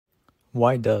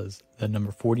Why does the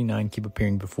number 49 keep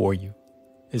appearing before you?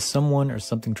 Is someone or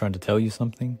something trying to tell you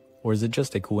something, or is it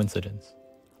just a coincidence?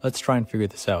 Let's try and figure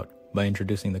this out by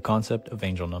introducing the concept of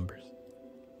angel numbers.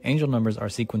 Angel numbers are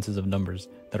sequences of numbers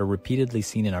that are repeatedly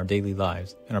seen in our daily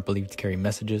lives and are believed to carry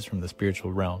messages from the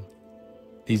spiritual realm.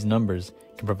 These numbers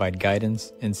can provide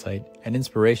guidance, insight, and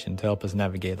inspiration to help us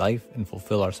navigate life and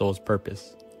fulfill our soul's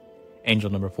purpose.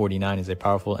 Angel number 49 is a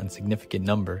powerful and significant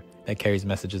number that carries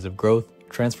messages of growth,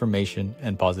 transformation,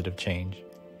 and positive change.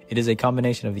 It is a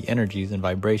combination of the energies and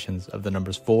vibrations of the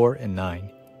numbers 4 and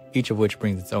 9, each of which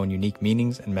brings its own unique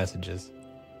meanings and messages.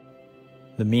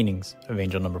 The meanings of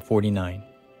angel number 49.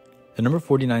 The number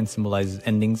 49 symbolizes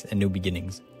endings and new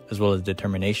beginnings, as well as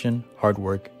determination, hard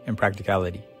work, and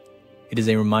practicality. It is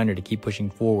a reminder to keep pushing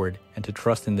forward and to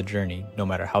trust in the journey, no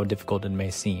matter how difficult it may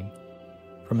seem.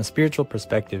 From a spiritual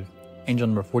perspective, angel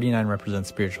number 49 represents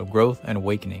spiritual growth and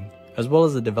awakening, as well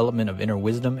as the development of inner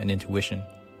wisdom and intuition.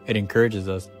 It encourages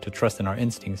us to trust in our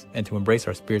instincts and to embrace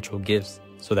our spiritual gifts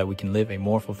so that we can live a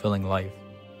more fulfilling life.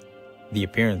 The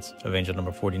appearance of angel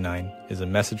number 49 is a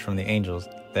message from the angels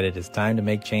that it is time to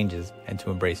make changes and to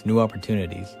embrace new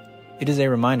opportunities. It is a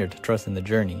reminder to trust in the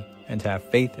journey and to have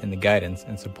faith in the guidance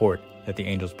and support that the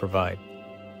angels provide.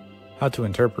 How to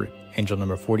interpret angel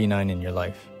number 49 in your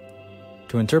life.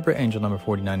 To interpret angel number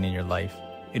 49 in your life,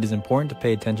 it is important to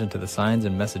pay attention to the signs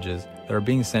and messages that are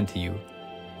being sent to you.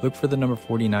 Look for the number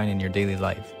 49 in your daily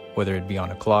life, whether it be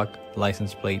on a clock,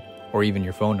 license plate, or even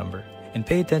your phone number, and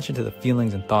pay attention to the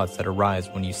feelings and thoughts that arise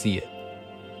when you see it.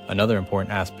 Another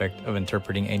important aspect of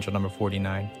interpreting angel number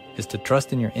 49 is to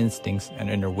trust in your instincts and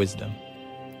inner wisdom.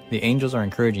 The angels are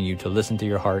encouraging you to listen to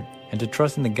your heart and to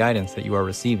trust in the guidance that you are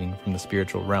receiving from the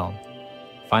spiritual realm.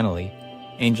 Finally,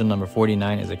 angel number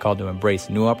 49 is a call to embrace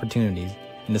new opportunities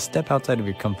and to step outside of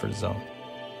your comfort zone.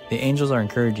 The angels are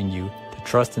encouraging you to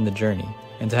trust in the journey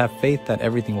and to have faith that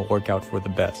everything will work out for the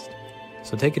best.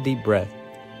 So take a deep breath,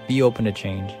 be open to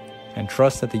change, and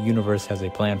trust that the universe has a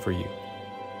plan for you.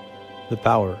 The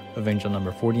power of angel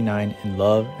number 49 in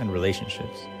love and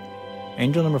relationships.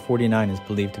 Angel number 49 is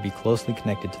believed to be closely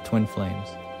connected to twin flames,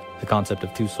 the concept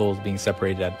of two souls being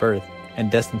separated at birth and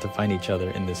destined to find each other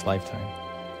in this lifetime.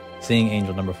 Seeing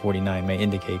angel number 49 may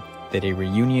indicate that a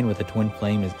reunion with a twin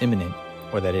flame is imminent,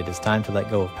 or that it is time to let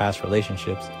go of past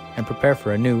relationships and prepare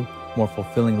for a new, more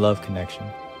fulfilling love connection.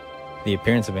 The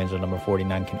appearance of angel number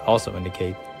 49 can also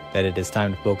indicate that it is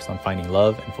time to focus on finding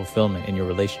love and fulfillment in your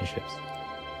relationships.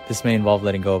 This may involve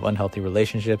letting go of unhealthy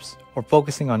relationships or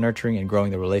focusing on nurturing and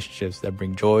growing the relationships that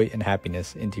bring joy and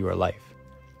happiness into your life.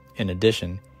 In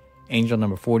addition, angel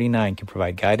number 49 can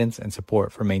provide guidance and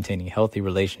support for maintaining healthy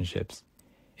relationships.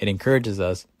 It encourages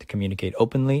us to communicate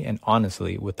openly and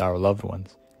honestly with our loved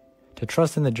ones, to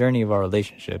trust in the journey of our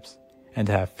relationships, and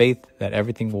to have faith that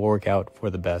everything will work out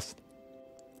for the best.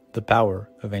 The power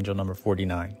of angel number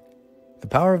 49. The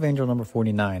power of angel number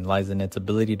 49 lies in its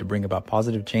ability to bring about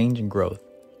positive change and growth.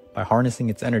 By harnessing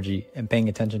its energy and paying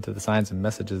attention to the signs and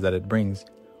messages that it brings,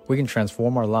 we can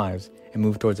transform our lives and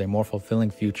move towards a more fulfilling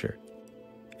future.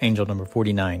 Angel number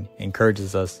 49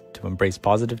 encourages us to embrace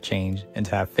positive change and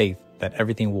to have faith that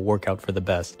everything will work out for the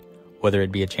best. Whether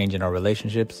it be a change in our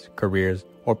relationships, careers,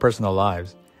 or personal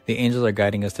lives, the angels are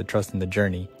guiding us to trust in the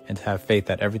journey and to have faith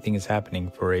that everything is happening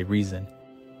for a reason.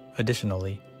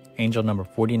 Additionally, angel number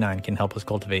 49 can help us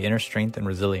cultivate inner strength and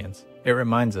resilience. It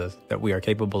reminds us that we are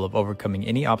capable of overcoming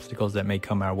any obstacles that may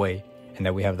come our way and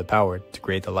that we have the power to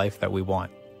create the life that we want.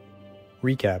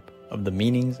 Recap of the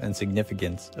meanings and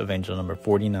significance of angel number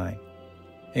 49.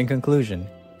 In conclusion,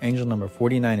 angel number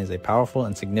 49 is a powerful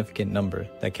and significant number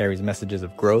that carries messages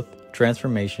of growth,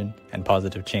 transformation, and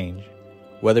positive change.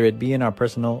 Whether it be in our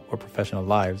personal or professional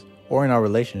lives or in our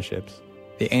relationships,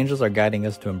 the angels are guiding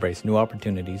us to embrace new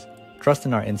opportunities, trust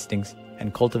in our instincts,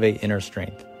 and cultivate inner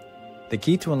strength. The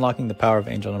key to unlocking the power of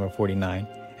angel number 49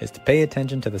 is to pay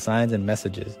attention to the signs and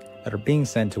messages that are being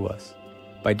sent to us.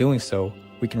 By doing so,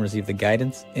 we can receive the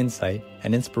guidance, insight,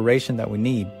 and inspiration that we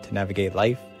need to navigate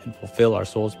life and fulfill our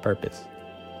soul's purpose.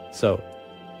 So,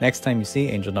 next time you see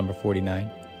angel number 49,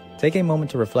 take a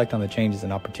moment to reflect on the changes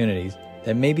and opportunities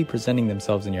that may be presenting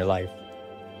themselves in your life.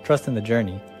 Trust in the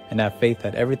journey and have faith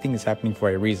that everything is happening for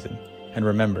a reason. And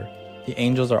remember, the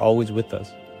angels are always with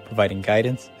us, providing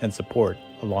guidance and support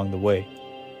along the way.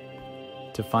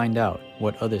 To find out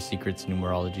what other secrets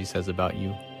numerology says about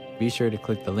you, be sure to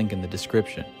click the link in the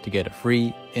description to get a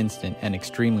free, instant, and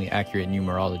extremely accurate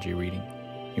numerology reading.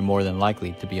 You're more than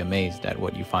likely to be amazed at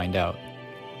what you find out.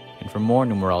 And for more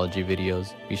numerology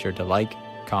videos, be sure to like,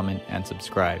 comment, and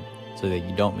subscribe so that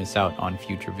you don't miss out on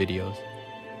future videos.